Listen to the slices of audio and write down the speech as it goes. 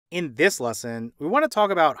In this lesson, we want to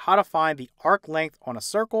talk about how to find the arc length on a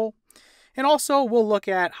circle, and also we'll look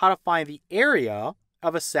at how to find the area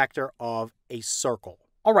of a sector of a circle.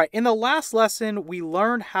 All right, in the last lesson, we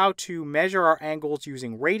learned how to measure our angles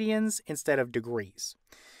using radians instead of degrees.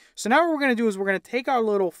 So now what we're going to do is we're going to take our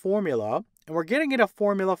little formula, and we're going to get a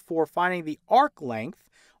formula for finding the arc length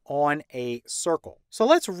on a circle. So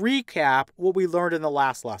let's recap what we learned in the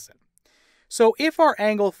last lesson. So if our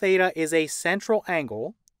angle theta is a central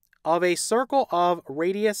angle of a circle of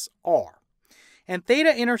radius r, and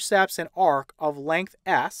theta intercepts an arc of length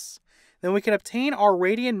s, then we can obtain our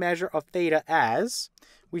radian measure of theta as,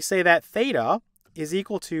 we say that theta is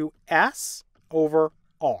equal to s over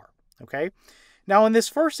r, okay? Now in this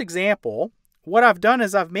first example, what I've done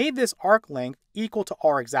is I've made this arc length equal to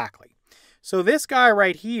r exactly. So this guy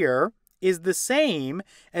right here is the same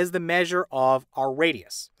as the measure of our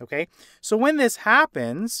radius, okay? So when this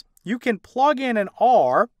happens, you can plug in an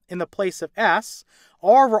r in the place of s.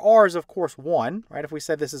 R over r is, of course, 1, right? If we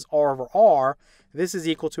said this is r over r, this is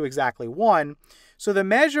equal to exactly 1. So the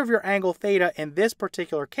measure of your angle theta in this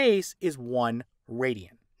particular case is 1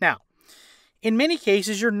 radian. Now, in many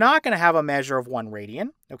cases, you're not going to have a measure of 1 radian,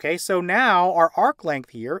 okay? So now our arc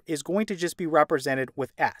length here is going to just be represented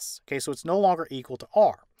with s, okay? So it's no longer equal to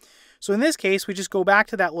r. So in this case, we just go back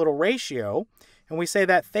to that little ratio, and we say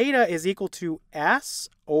that theta is equal to s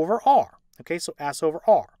over r, okay? So s over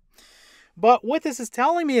r. But what this is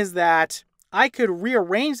telling me is that I could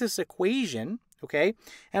rearrange this equation, okay?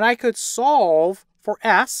 And I could solve for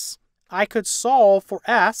s.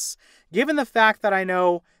 Given the fact that I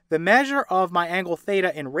know the measure of my angle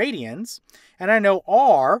theta in radians, and I know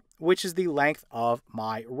r, which is the length of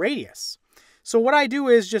my radius. So what I do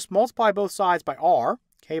is just multiply both sides by r,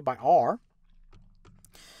 okay, by r.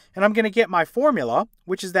 And I'm going to get my formula,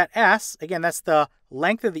 which is that s, again, that's the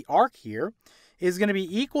length of the arc here, is going to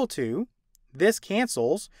be equal to, this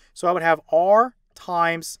cancels, so I would have r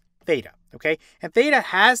times theta, okay? And theta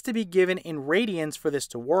has to be given in radians for this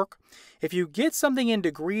to work. If you get something in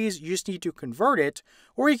degrees, you just need to convert it,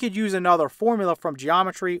 or you could use another formula from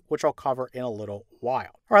geometry, which I'll cover in a little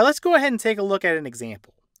while. All right, let's go ahead and take a look at an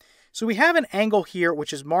example. So we have an angle here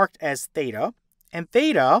which is marked as theta, and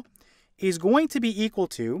theta is going to be equal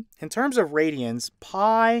to, in terms of radians,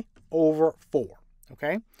 pi over 4,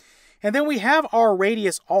 okay? And then we have our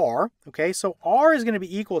radius r, okay? So r is going to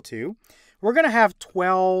be equal to, we're going to have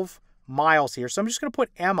 12 miles here. So I'm just going to put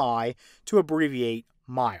mi to abbreviate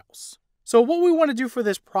miles. So what we want to do for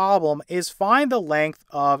this problem is find the length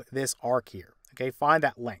of this arc here, okay? Find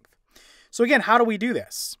that length. So again, how do we do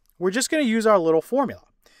this? We're just going to use our little formula.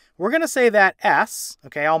 We're going to say that s,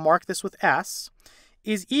 okay, I'll mark this with s,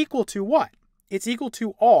 is equal to what? It's equal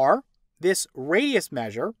to r, this radius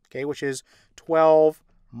measure, okay, which is 12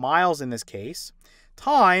 miles in this case,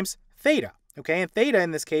 times theta, okay? And theta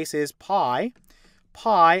in this case is pi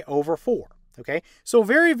over 4, okay? So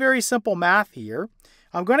very, very simple math here.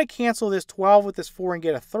 I'm going to cancel this 12 with this 4 and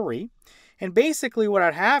get a 3. And basically what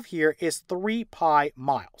I'd have here is 3 pi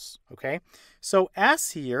miles, okay? So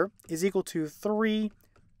s here is equal to 3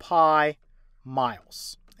 pi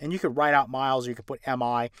miles. And you could write out miles or you could put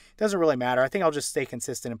mi. It doesn't really matter. I think I'll just stay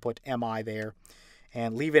consistent and put mi there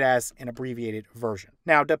and leave it as an abbreviated version.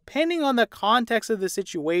 Now, depending on the context of the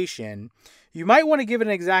situation, you might want to give it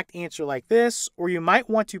an exact answer like this, or you might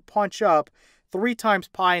want to punch up 3 times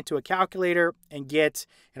pi into a calculator and get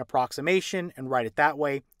an approximation and write it that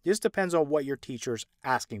way. It just depends on what your teacher's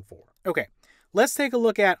asking for. Okay, let's take a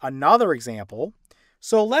look at another example.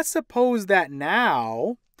 So let's suppose that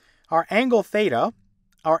now our angle theta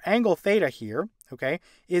here, okay,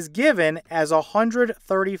 is given as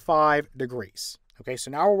 135 degrees. Okay,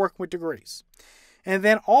 so now we're working with degrees. And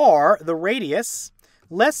then r, the radius,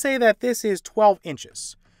 let's say that this is 12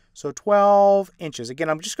 inches. So 12 inches. Again,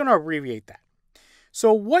 I'm just going to abbreviate that.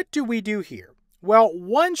 So what do we do here? Well,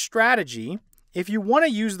 one strategy, if you want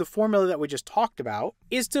to use the formula that we just talked about,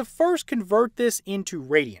 is to first convert this into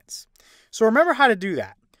radians. So remember how to do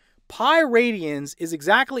that. Pi radians is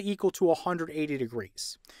exactly equal to 180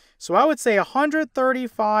 degrees. So I would say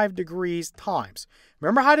 135 degrees times.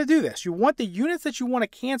 Remember how to do this. You want the units that you want to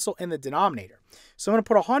cancel in the denominator. So I'm going to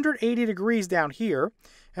put 180 degrees down here,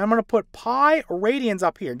 and I'm going to put pi radians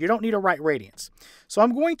up here. You don't need to write radians. So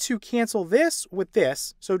I'm going to cancel this with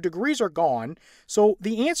this, so degrees are gone. So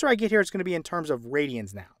the answer I get here is going to be in terms of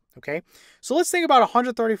radians now, okay? So let's think about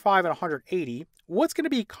 135 and 180. What's going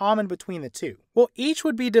to be common between the two? Well, each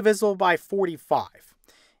would be divisible by 45.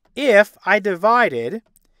 If I divided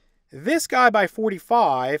this guy by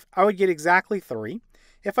 45, I would get exactly 3.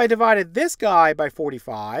 If I divided this guy by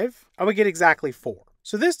 45, I would get exactly 4.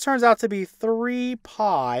 So this turns out to be 3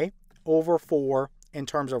 pi over 4 in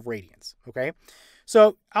terms of radians, okay?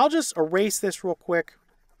 So I'll just erase this real quick.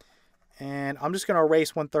 And I'm just going to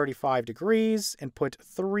erase 135 degrees and put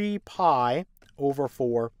 3 pi over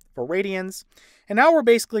 4 for radians. And now we're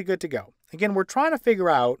basically good to go. Again, we're trying to figure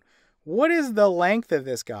out what is the length of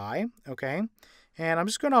this guy, okay? And I'm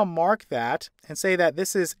just going to mark that and say that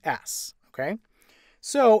this is S, okay?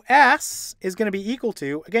 So S is going to be equal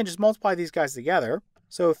to, again, just multiply these guys together.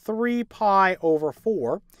 So 3 pi over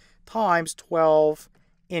 4 times 12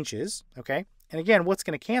 inches, okay? And again, what's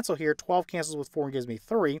going to cancel here? 12 cancels with 4 and gives me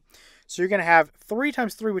 3. So you're going to have 3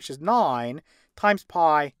 times 3, which is 9, times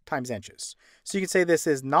pi times inches. So you can say this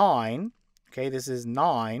is 9, okay? This is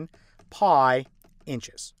 9 pi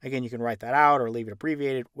inches. Again, you can write that out or leave it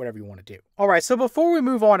abbreviated, whatever you want to do. All right, so before we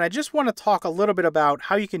move on, I just want to talk a little bit about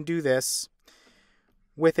how you can do this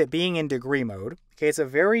with it being in degree mode. Okay, it's a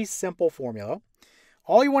very simple formula.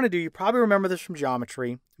 All you want to do, you probably remember this from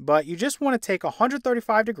geometry, but you just want to take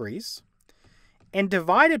 135 degrees and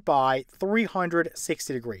divide it by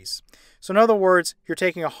 360 degrees. So in other words, you're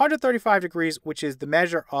taking 135 degrees, which is the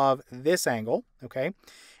measure of this angle, okay,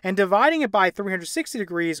 and dividing it by 360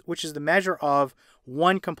 degrees, which is the measure of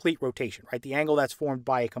one complete rotation, right? The angle that's formed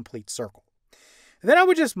by a complete circle. And then I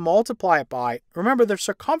would just multiply it by, remember the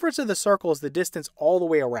circumference of the circle is the distance all the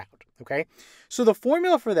way around, okay? So the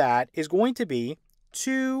formula for that is going to be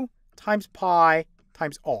 2 times pi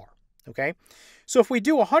times r, okay? So if we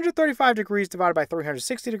do 135 degrees divided by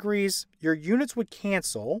 360 degrees, your units would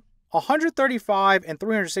cancel. 135 and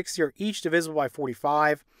 360 are each divisible by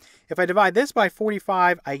 45. If I divide this by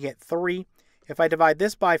 45, I get 3. If I divide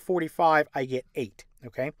this by 45, I get 8,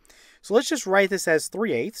 okay? So let's just write this as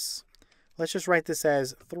 3/8. Let's just write this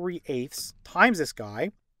as 3/8 times this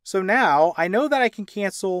guy. So now I know that I can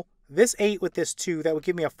cancel this 8 with this 2. That would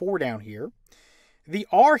give me a 4 down here. The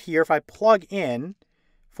r here, if I plug in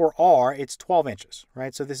for r, it's 12 inches,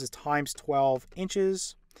 right? So this is times 12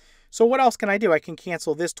 inches. So what else can I do? I can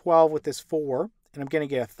cancel this 12 with this 4, and I'm going to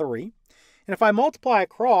get a 3. And if I multiply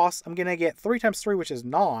across, I'm going to get 3 times 3, which is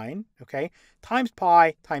 9, okay, times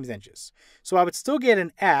pi times inches. So I would still get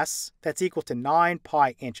an S that's equal to 9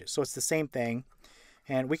 pi inches. So it's the same thing,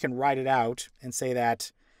 and we can write it out and say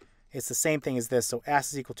that it's the same thing as this. So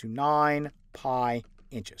S is equal to 9 pi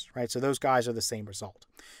inches, right? So those guys are the same result.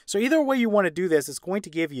 So either way you want to do this, it's going to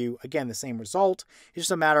give you, again, the same result. It's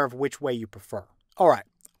just a matter of which way you prefer. All right,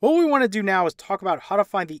 what we want to do now is talk about how to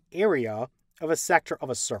find the area of a sector of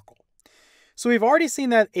a circle. So we've already seen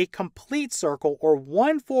that a complete circle, or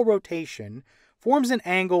one full rotation, forms an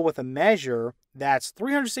angle with a measure that's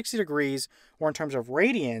 360 degrees, or in terms of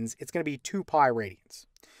radians, it's going to be 2 pi radians.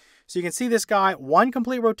 So you can see this guy, one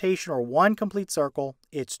complete rotation or one complete circle,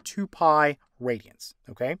 it's 2 pi radians,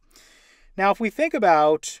 okay? Now, if we think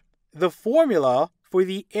about the formula for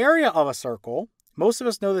the area of a circle, most of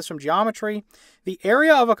us know this from geometry, the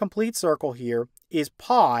area of a complete circle here is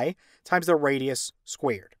pi times the radius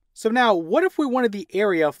squared. So now, what if we wanted the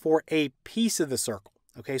area for a piece of the circle?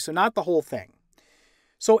 Okay, so not the whole thing.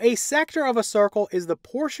 So a sector of a circle is the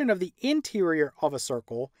portion of the interior of a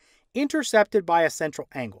circle intercepted by a central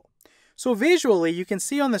angle. So visually, you can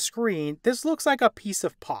see on the screen, this looks like a piece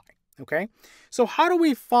of pie, okay? So how do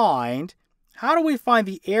we find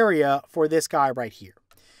the area for this guy right here?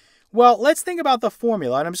 Well, let's think about the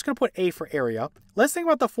formula, and I'm just going to put A for area. Let's think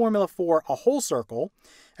about the formula for a whole circle.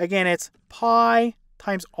 Again, it's pi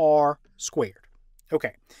times r squared.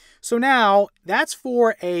 Okay, so now that's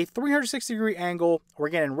for a 360 degree angle, or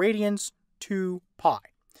again in radians, 2 pi.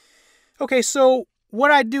 Okay, so what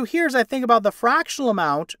I do here is I think about the fractional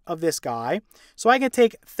amount of this guy. So I can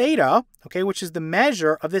take theta, okay, which is the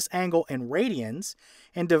measure of this angle in radians,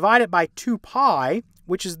 and divide it by 2 pi,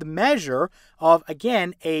 which is the measure of,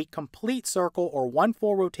 again, a complete circle or one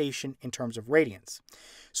full rotation in terms of radians.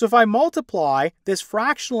 So if I multiply this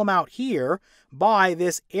fractional amount here by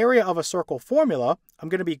this area of a circle formula, I'm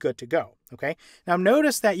going to be good to go, okay? Now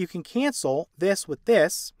notice that you can cancel this with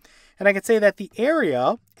this, and I can say that the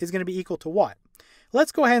area is going to be equal to what?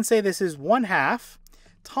 Let's go ahead and say this is 1/2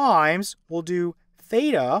 times, we'll do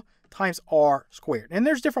theta times r squared. And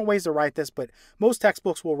there's different ways to write this, but most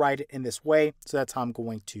textbooks will write it in this way, so that's how I'm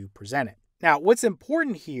going to present it. Now, what's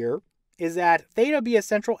important here is that theta be a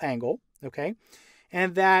central angle, okay?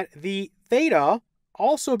 And that the theta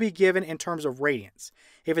also be given in terms of radians.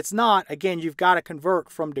 If it's not, again, you've got to convert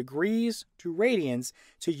from degrees to radians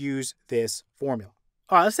to use this formula.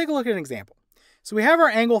 All right, let's take a look at an example. So we have our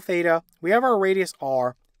angle theta, we have our radius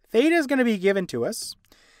r. Theta is going to be given to us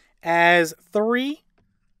as 3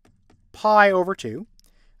 pi over 2.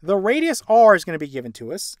 The radius r is going to be given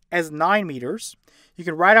to us as 9 meters. You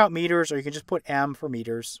can write out meters, or you can just put m for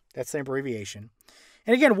meters. That's the abbreviation.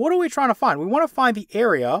 And again, what are we trying to find? We want to find the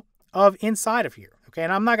area of inside of here. Okay,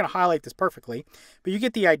 and I'm not going to highlight this perfectly, but you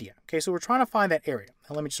get the idea. Okay, so we're trying to find that area.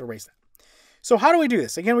 Now let me just erase that. So how do we do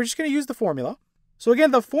this? Again, we're just going to use the formula. So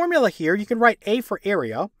again, the formula here, you can write A for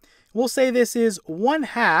area. We'll say this is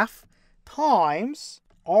 1/2 times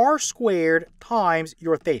r squared times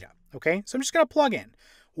your theta. Okay, so I'm just going to plug in.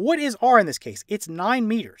 What is r in this case? It's 9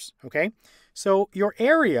 meters. Okay, so your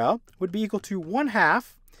area would be equal to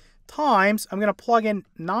 1/2 times, I'm going to plug in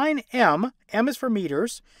 9m, m is for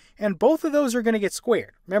meters, and both of those are going to get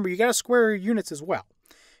squared. Remember, you got to square your units as well.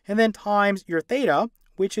 And then times your theta,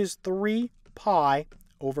 which is 3 pi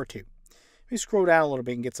over 2. Let me scroll down a little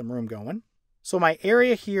bit and get some room going. So my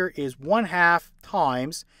area here is 1/2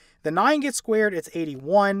 times, the 9 gets squared, it's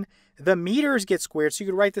 81. The meters get squared, so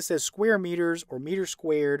you could write this as square meters or meters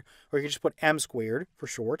squared, or you could just put m squared for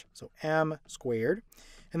short. So m squared.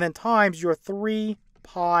 And then times your 3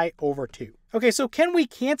 pi over 2. Okay, so can we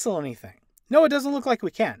cancel anything? No, it doesn't look like we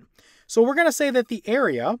can. So we're going to say that the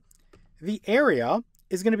area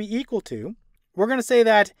is going to be equal to, we're going to say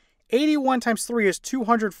that 81 times 3 is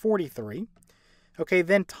 243. Okay,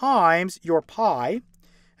 then times your pi,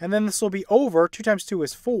 and then this will be over, 2 times 2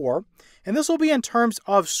 is 4. And this will be in terms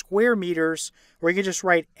of square meters, where you can just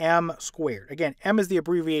write m squared. Again, m is the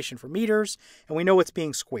abbreviation for meters, and we know it's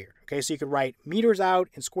being squared. Okay, so you could write meters out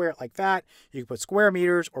and square it like that. You could put square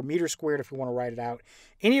meters or meters squared if you want to write it out.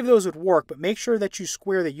 Any of those would work, but make sure that you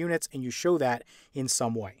square the units and you show that in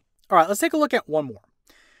some way. All right, let's take a look at one more.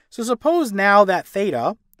 So suppose now that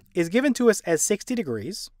theta is given to us as 60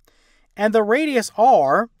 degrees, and the radius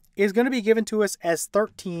r is going to be given to us as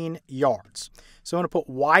 13 yards. So I'm going to put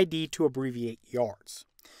YD to abbreviate yards.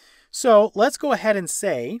 So let's go ahead and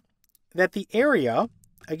say that the area,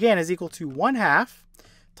 again, is equal to 1/2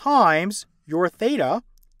 times your theta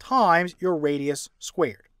times your radius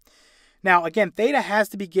squared. Now, again, theta has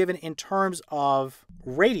to be given in terms of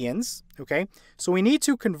radians, okay? So we need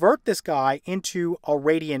to convert this guy into a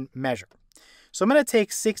radian measure. So I'm going to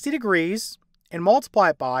take 60 degrees and multiply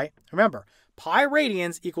it by, remember, pi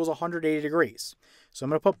radians equals 180 degrees. So I'm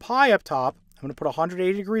going to put pi up top. I'm going to put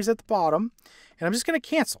 180 degrees at the bottom, and I'm just going to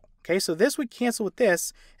cancel. Okay, so this would cancel with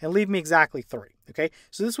this and leave me exactly 3. Okay,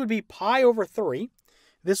 so this would be pi over 3.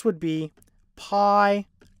 This would be pi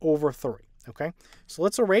over 3. Okay, so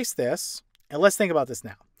let's erase this, and let's think about this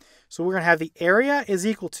now. So we're going to have the area is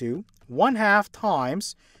equal to 1/2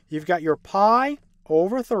 times, you've got your pi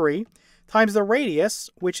over 3, times the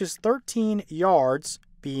radius, which is 13 yards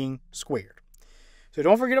being squared. So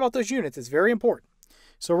don't forget about those units. It's very important.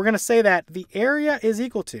 So we're going to say that the area is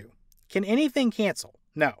equal to, can anything cancel?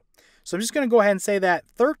 No. So I'm just going to go ahead and say that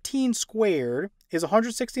 13 squared is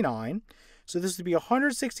 169. So this would be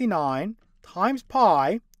 169 times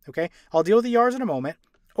pi, okay, I'll deal with the yards in a moment,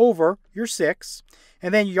 over your 6.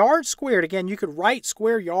 And then yards squared, again, you could write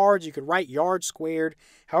square yards, you could write yards squared,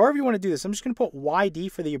 however you want to do this. I'm just going to put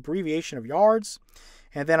YD for the abbreviation of yards.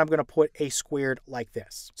 And then I'm going to put a squared like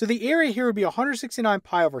this. So the area here would be 169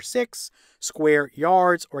 pi over 6 square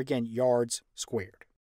yards, or again, yards squared.